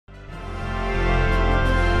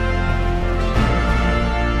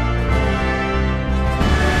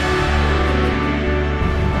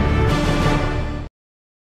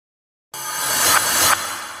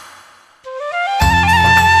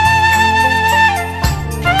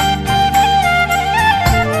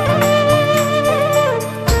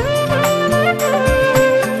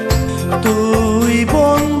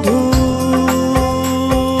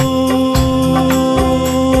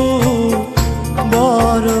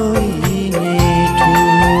বড়ই নিঠুর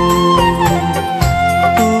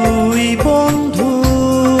তুই বন্ধু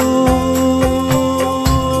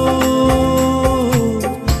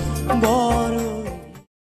বড়ই।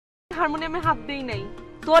 হারমোনিয়ামে হাত দেই নাই।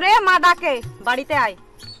 তোরে মা ডাকে, বাড়িতে আয়।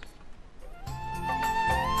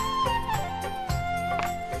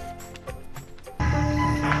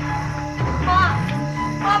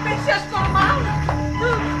 বিশ্বাস কর মা,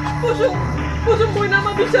 কুসুম বইনা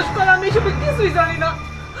মা, বিশ্বাস কর আমি এসবে কিছুই জানি না।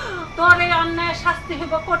 তোর এই অন্যায় শাস্তি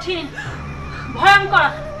হইব কঠিন, ভয়ঙ্কর,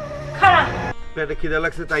 খারাপ। পেটে খিদা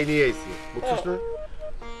লাগছে তাই নিয়ে আইছি, বুঝছিস না?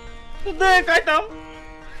 দে খাইতাম।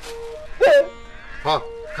 হ্যাঁ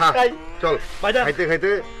খা, চল খাইতে খাইতে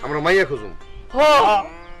আমরা মাইয়া খুঁজুম।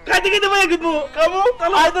 খাইতে খাইতে মাইয়া খুঁজবো, খাবো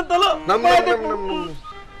চলো। আইতেন চলো।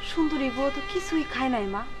 সুন্দরী বউ তো কিছুই খায় নাই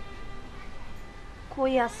মা।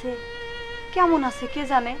 কই আছে, কেমন আছে কে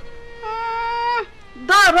জানে।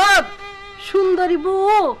 দরদ সুন্দরী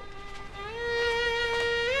বউ।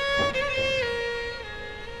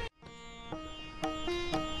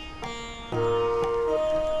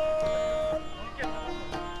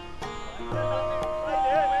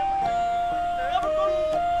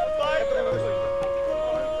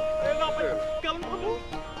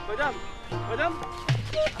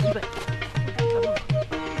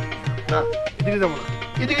 না এদিকে যাবো না,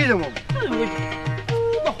 এদিকে যাবো।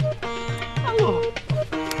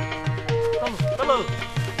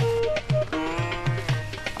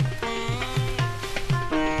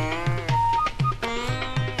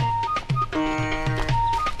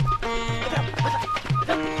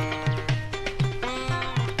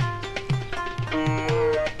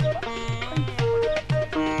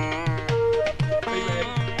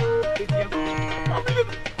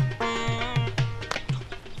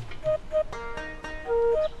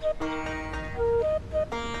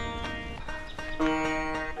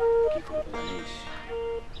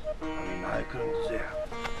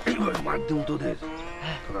 মাধ্যম তোদের,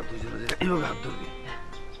 তোরা দুজনে এইভাবে হাত ধরবি,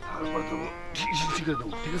 তারপর তো ঠিক করে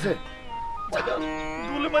দেবো, ঠিক আছে?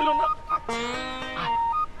 ভুলে পাইলো না।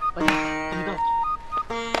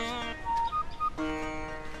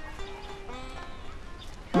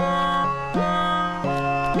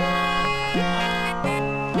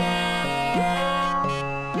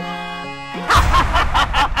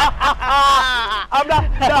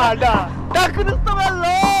 আমরা ডাকুন তোমার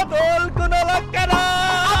লোল কোন লাগানা।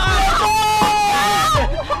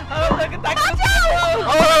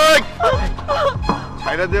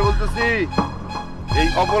 ছাইরা দিয়ে বলতেছি, এই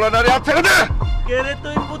অবলা নারী আর ছেড়ে দে। কে রে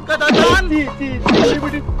তুই পুতকা দাদান?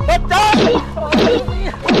 বাচ্চা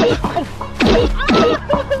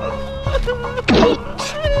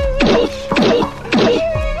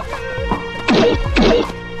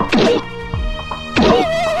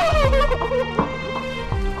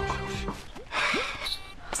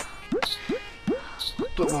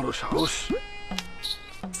তোমার সাহস।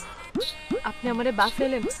 আপনি আমারে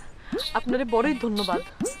বাঁচাইলেন, আপনারে বড়ই ধন্যবাদ।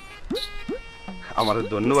 আমার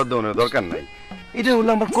ধন্যবাদ দেওয়ার দরকার নাই, এটা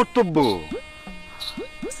হলো আমার কর্তব্য।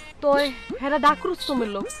 তোয় হেরা ডাকরুস্তমের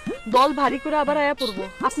লোক, দল ভারী করে আবার আয়া পড়বো,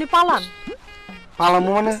 আপনি পালান।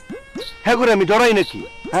 পালামো মানে? হ্যাঁ করে আমি ডরাই নাকি?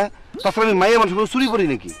 হ্যাঁ, তাছাড়া আমি মাইয়া মানুষ চুরি করি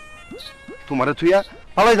নাকি? তোমারে থুইয়া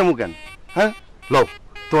পালাই যাবো কেন? হ্যাঁ লও,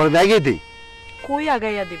 তোমার ব্যাগে দেই। কই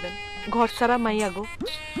আগাইয়া দিবেন, ঘর ছাড়া মাইয়া গো।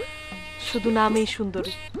 শুধু নামেই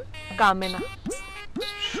সুন্দরী, কামে না।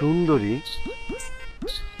 সুন্দরী?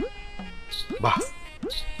 বাহ,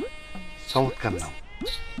 চমৎকার নাম।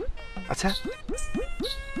 আচ্ছা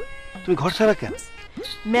তুমি ঘর ছাড়া কেন?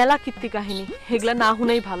 মেলা কীর্তি কাহিনী, হেগলা না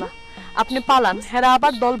হুনেই ভালা। আপনি পালান, হেরা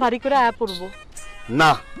আবার দল ভারী করে আয়া পড়বো।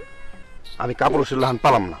 না, আমি কাপড় লাহান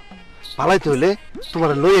পালাম না। পালাইতে হইলে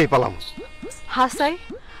তোমার লইয়াই পালাম। হাসাই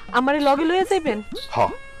আমারে লগে লইয়া যাইবেন? হ,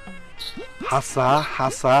 হাসা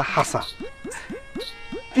হাসা হাসা,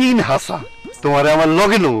 3 হাসা তোমারে আমার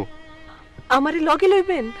লগে নেব। আমারে লগে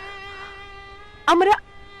লইবেন? আমারে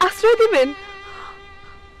আশ্রয় দিবেন?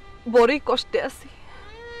 বড়ই কষ্টে আছি,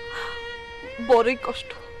 বড়ই কষ্ট।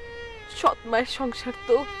 সৎ মায়ের সংসার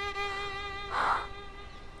তো।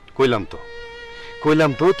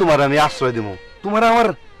 কইলাম তো তোমার আমি আশ্রয় দেব, তোমার আমার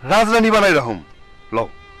রাজরানী বানাই রাখুম। লও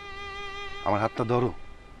আমার হাতটা ধরো।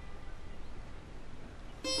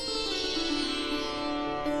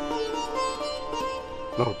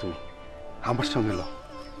 লও তুমি আমার সঙ্গে লও।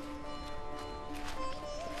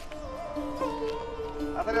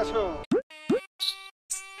 তাড়াতাড়ি আসো।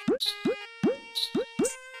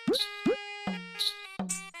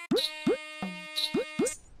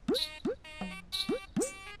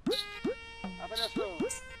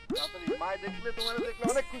 দেখলে তোমার দেখলে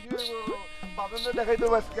অনেক খুশি হয়ে গেল। বাদনে দেখাই তো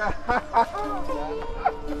বাসকা।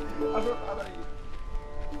 আসো তাড়াতাড়ি।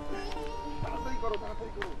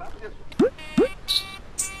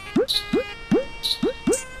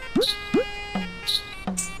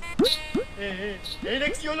 এইটা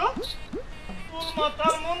কি হলো? তোর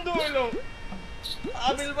মাথার মন্দ হইলো।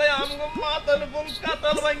 আবিল ভাই আমগো মাথার উপর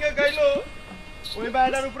কাতাল ভাঙ্গা খাইলো। ওই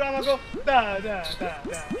বাইটার উপরে আমাকে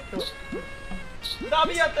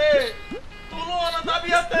দাবিয়াতে তুলো না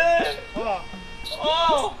দাবিয়াতে ও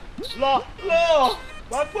ল ল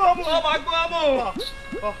বাকু আমো বাকু আমো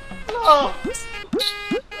ল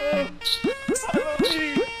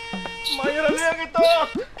মায়ের লিয়ে গেত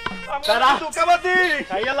তারা দুকাবাদি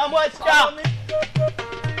খাইলাম আজকা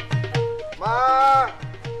মা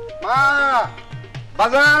মা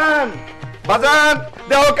বাজান বাজান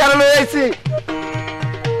দেও কারে লই আইছি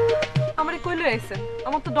আমারে কই লই আইছেন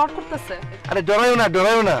আমার তো ডর করতেছে আরে ডরাইও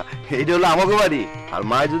না এইটা হলো আমাগো বাড়ি আর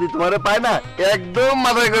মা যদি তোমারে পায় না একদম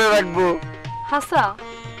মাথায় করে রাখবো হাসা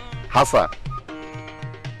হাসা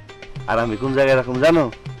আর আমি কোন জায়গায় রাখুম জানো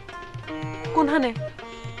কোনখানে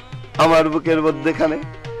আমার বুকের মধ্যেখানে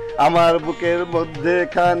আমার বুকের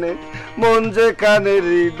মধ্যেখানে মন যেখানে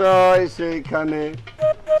হৃদয় সেইখানে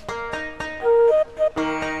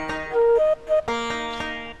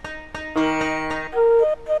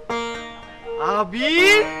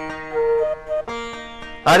আবির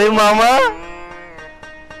আরে মামা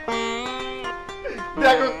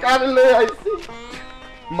দেখো কার লই আইছি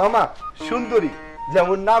মামা সুন্দরী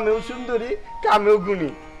যেমন নামেও সুন্দরী কামেও গুণী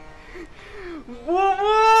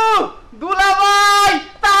বুবু দুলাভাই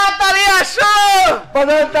তাড়াতাড়ি আসো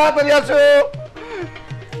বাজার তাড়াতাড়ি আসো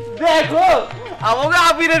দেখো আমাকে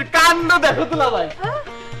আবিরের কাণ্ড দেখো দুলাভাই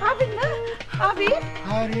আবির না আবির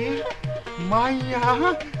আরে মাইয়া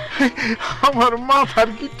আমার মাথার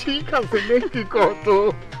কি ঠিক আছে নাকি কত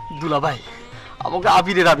দুলাভাই আমাকে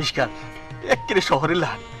আবিরের আবিষ্কার একেবারে শহরে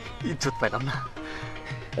লাল ইজ্জত পাইলাম না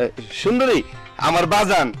সুন্দরী আমার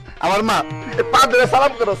বাজান আমার মা পা ধরে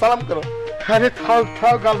সালাম করো আরে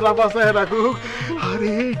থাক আল্লাহ বাঁচায় রাখুক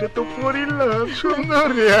আরে এটা তো পরিলাম সুন্দর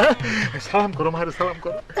রে সালাম করো মারে সালাম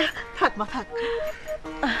করো থাক মা থাক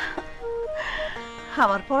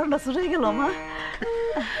আমার পড়ানো শুরু হয়ে গেল মা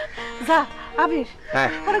যা আবির হ্যাঁ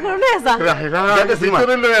পরে করে নিয়ে যা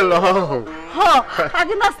ভিতরে লয়ে এলো হ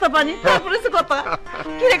আগে নাস্তা পানি তারপরে সে কথা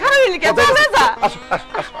কি রে খারাপ হইলি কে চলে যা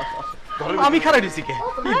আমি খারাপ দিছি কে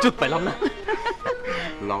ইজ্জত পাইলাম না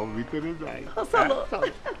লাও ভিতরে যাই চলো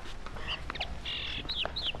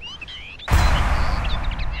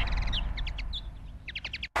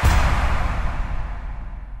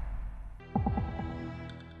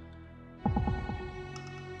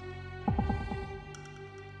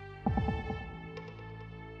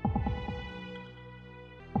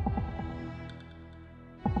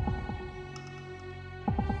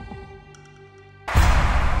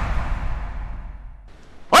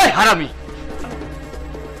হারামি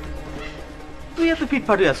তুই এত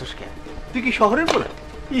ফিটফাট হয়ে আসিস কেন তুই কি শহরের পোলা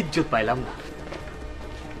ইজ্জত পাইলাম না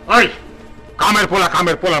ওই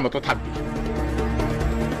কামের পোলার মতো থাকবি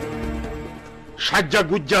সাজ্জা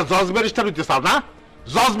গুজ্জা জজ ব্যারিস্টার হইতে চাও না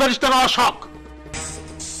জজ ব্যারিস্টার হওয়ার শখ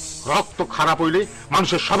রক্ত খারাপ হইলে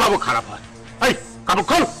মানুষের স্বভাবও খারাপ হয় এই কাপড়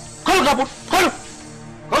খোল জামা খোল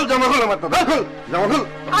আমার দাদা খোল জামা খোল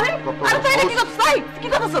আরে তুই এটা কি করছিস ভাই কি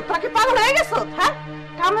করছিস তোরা কি পাগল হয়ে গেছিস হ্যাঁ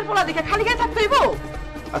কামের পোলা দেখে খালি গায়ে থাকতে হইব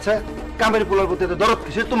আচ্ছা কামের পোলার প্রতি এত দরদ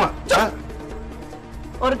কিসের তোমার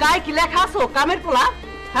ওর গায়ে কি লেখা আছে কামের পোলা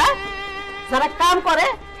হ্যাঁ যারা কাম করে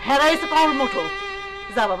হেরাইছে কাউর মুঠো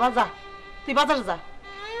যা বাবা যা তুই বাজারে যা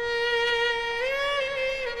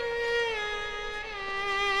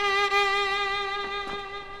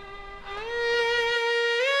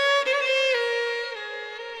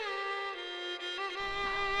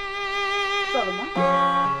চলো মা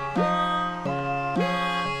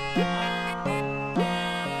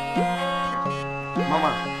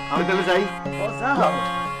মামা আমি তাহলে যাই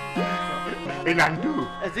এই নান্টু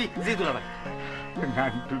জি জি দুলাভাই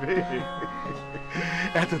নান্টু রে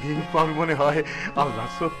এতদিন পর মনে হয় আল্লাহ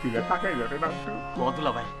সত্যিটা তাকাইল রে নান্টু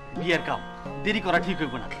দুলাভাই বিয়ের কাম দেরি করা ঠিক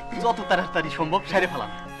হইব না যত তাড়াতাড়ি সম্ভব সেরে ফেলাম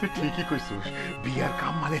তুই ঠিকই কইছিস বিয়ার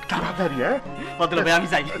কাম মানে তাড়াতাড়ি দুলাভাই আমি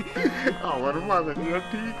যাই আমার মাথা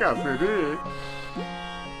ঠিক আছে রে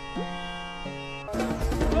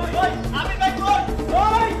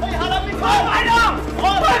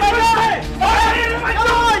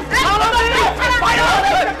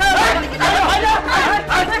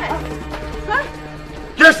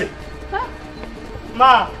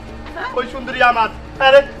মা ওই সুন্দরী আমার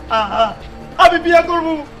আরে আমি বিয়ে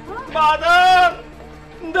করবো মাদার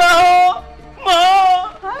দাও মা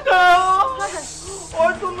দাও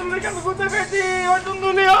ওই সুন্দরীকে আমি কোথায় পেয়েছি ওই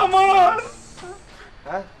সুন্দরী আমার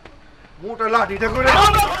মোটা লাঠিটা করে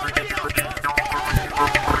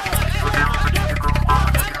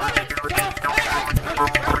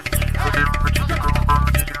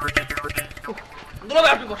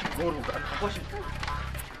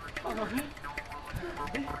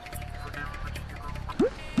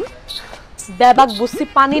ব্যাবাক বুঝছি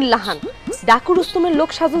পানির লাহান, ডাকুর রুস্তমের লোক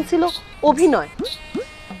সাজন ছিল অভিনয়,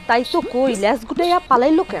 তাই তো কই ল্যাস গুটাইয়া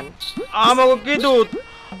পালাইলো কেন? আমাকে কি দুধ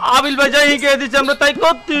আবিল ভাই যাই কে দিছে আমরা তাই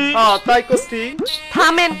করতি। হ্যাঁ তাই করতি।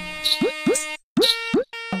 থামেন,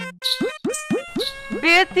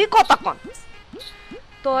 বেতি কথা কন।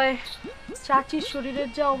 তয় চাচির শরীরের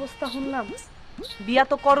যা অবস্থা শুনলাম, বিয়া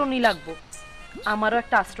তো করণই লাগবো, আমারও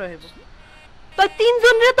একটা আশ্রয় হইব। তয়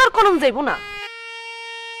তিনজনের তো আর করণ যাইব না।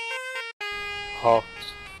 হ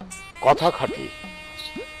কথা খাটি,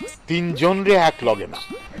 তিনজন রে এক লগে না।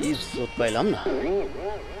 ইজ্জত পাইলাম না।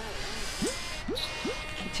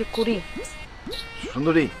 কি যে করি।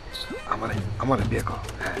 সুন্দরী আমারে আমারে বিয়ে কর।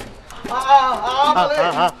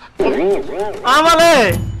 আমালে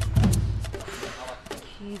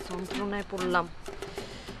কি যন্ত্রণায় পড়লাম,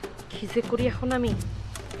 কি যে করি এখন আমি।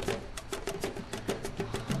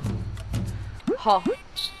 হ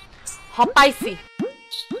হ পাইছি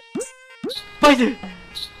পাইছে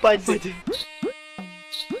পাইছে।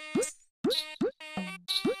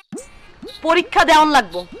 পরীক্ষা দেওয়ান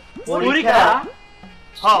লাগবো। পরীক্ষা?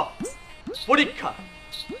 হ্যাঁ পরীক্ষা।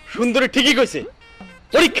 সুন্দরী ঠিকই কইছে,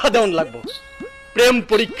 পরীক্ষা দেওয়ান লাগবো। প্রেম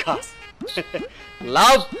পরীক্ষা,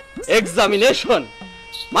 লাভ এক্সামিনেশন।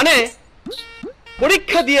 মানে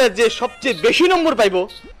পরীক্ষা দিয়ে যে সবচেয়ে বেশি নম্বর পাইব,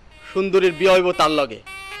 সুন্দরীর বিয়া হইব তার লগে।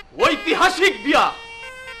 ঐতিহাসিক বিয়া।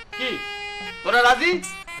 কি তোরা রাজি?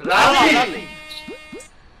 রাজি।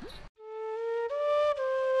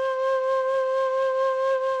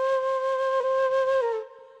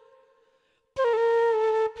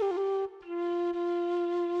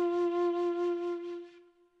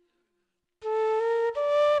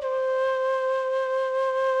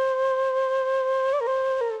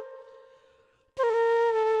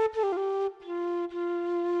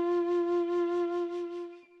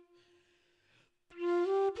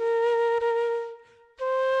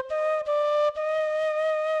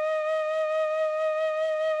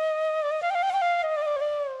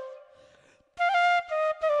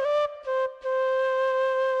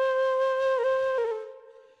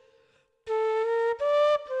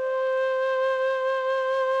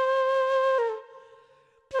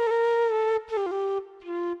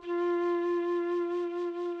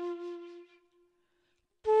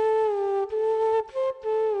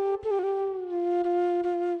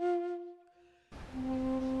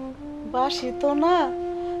 বাসি তো না,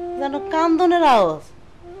 যেন কান্দনের আওয়াজ।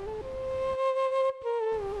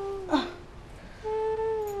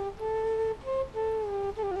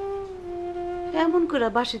 এমন করে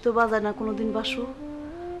বাসি তো বাজায় না কোনোদিন বাসু।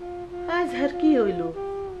 আজ আর কি হইল?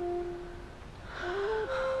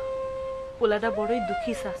 পোলাটা বড়ই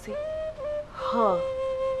দুঃখী চাচি। হ,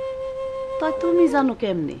 তাই তুমি জানো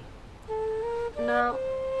কেমনি? না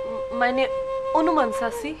মানে অনুমান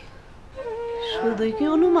চাচি। শুধুই কি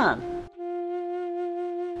অনুমান?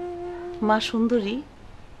 মা সুন্দরী,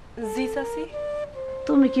 জি চাচি।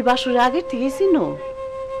 তুমি কি বাসুরে আগের থেকে চিনো?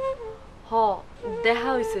 হ, দেখা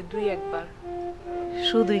হইছে দুই একবার।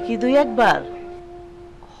 শুধুই কি দুই একবার?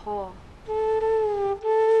 হ।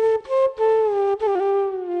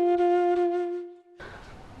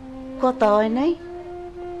 কথা হয় নাই?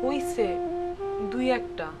 হইছে দুই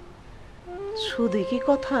একটা। শুধুই কি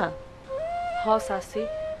কথা? হ চাচি,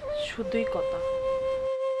 শুধুই কথা।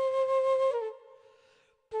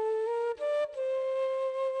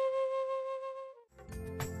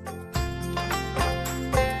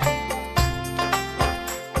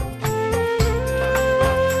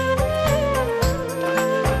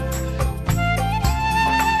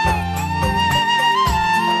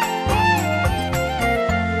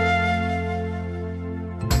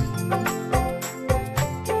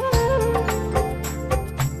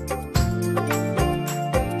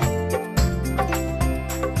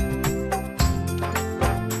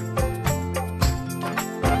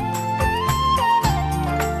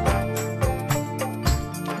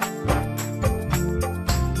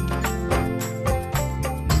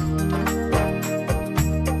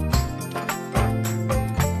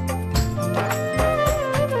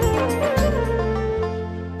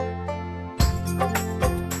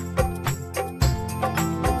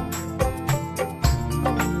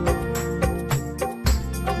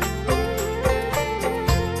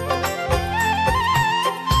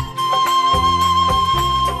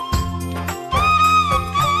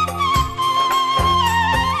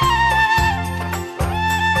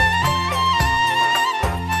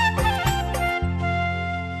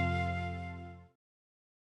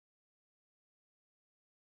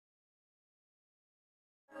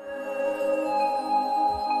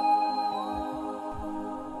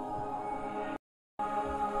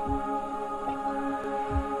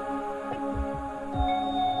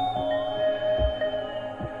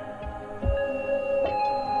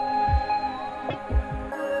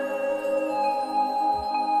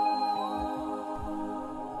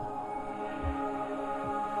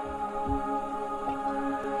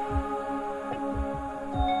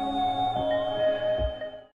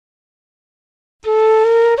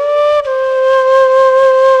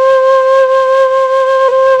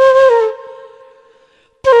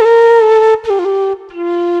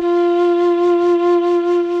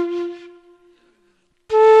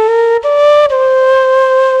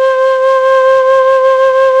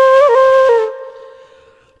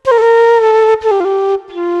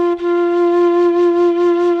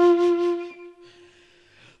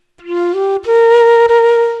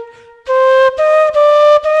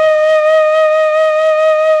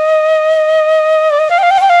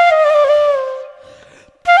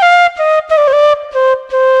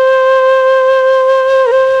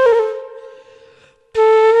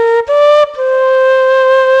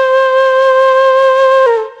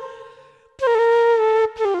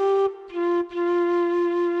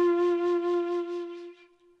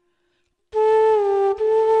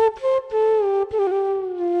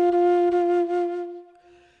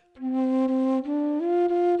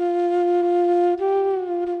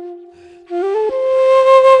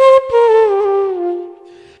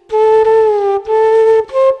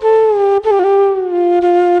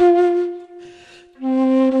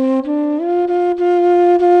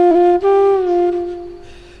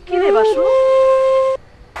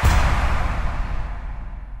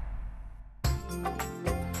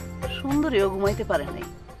 দিতে পারে নাই।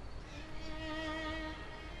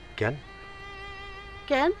 কেন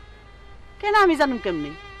কেন কেন আমি জানুম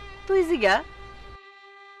কেমনি? তুই জিগা।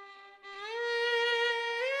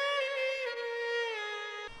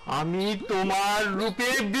 আমি তোমার রূপে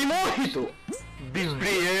বিমোহিত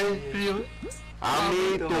প্রিয়, আমি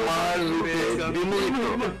তোমার রূপে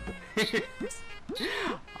বিমোহিত।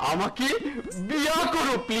 আমাকে বিয়া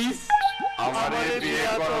করো প্লিজ, আমারে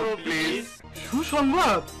বিয়া করো প্লিজ।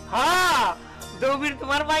 সুসংবাদ? হ্যাঁ, দৌবির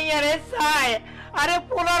তোমার মাইয়ারে চায়। আরে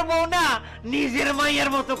পোলার বউ না, নিজের মাইয়ার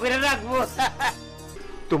মতো করে রাখবো।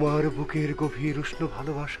 তোমার বুকের গভীর উষ্ণ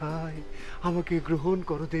ভালোবাসায় আমাকে গ্রহণ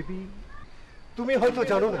করো দেবী। তুমি হয়তো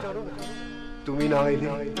জানো না, তুমি না এলে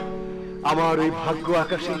আমার ওই ভাগ্য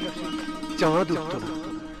আকাশে চাঁদ উঠত না।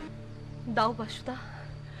 দাও বাসুদা,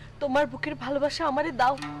 তোমার বুকের ভালোবাসা আমারে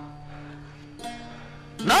দাও।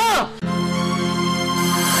 না,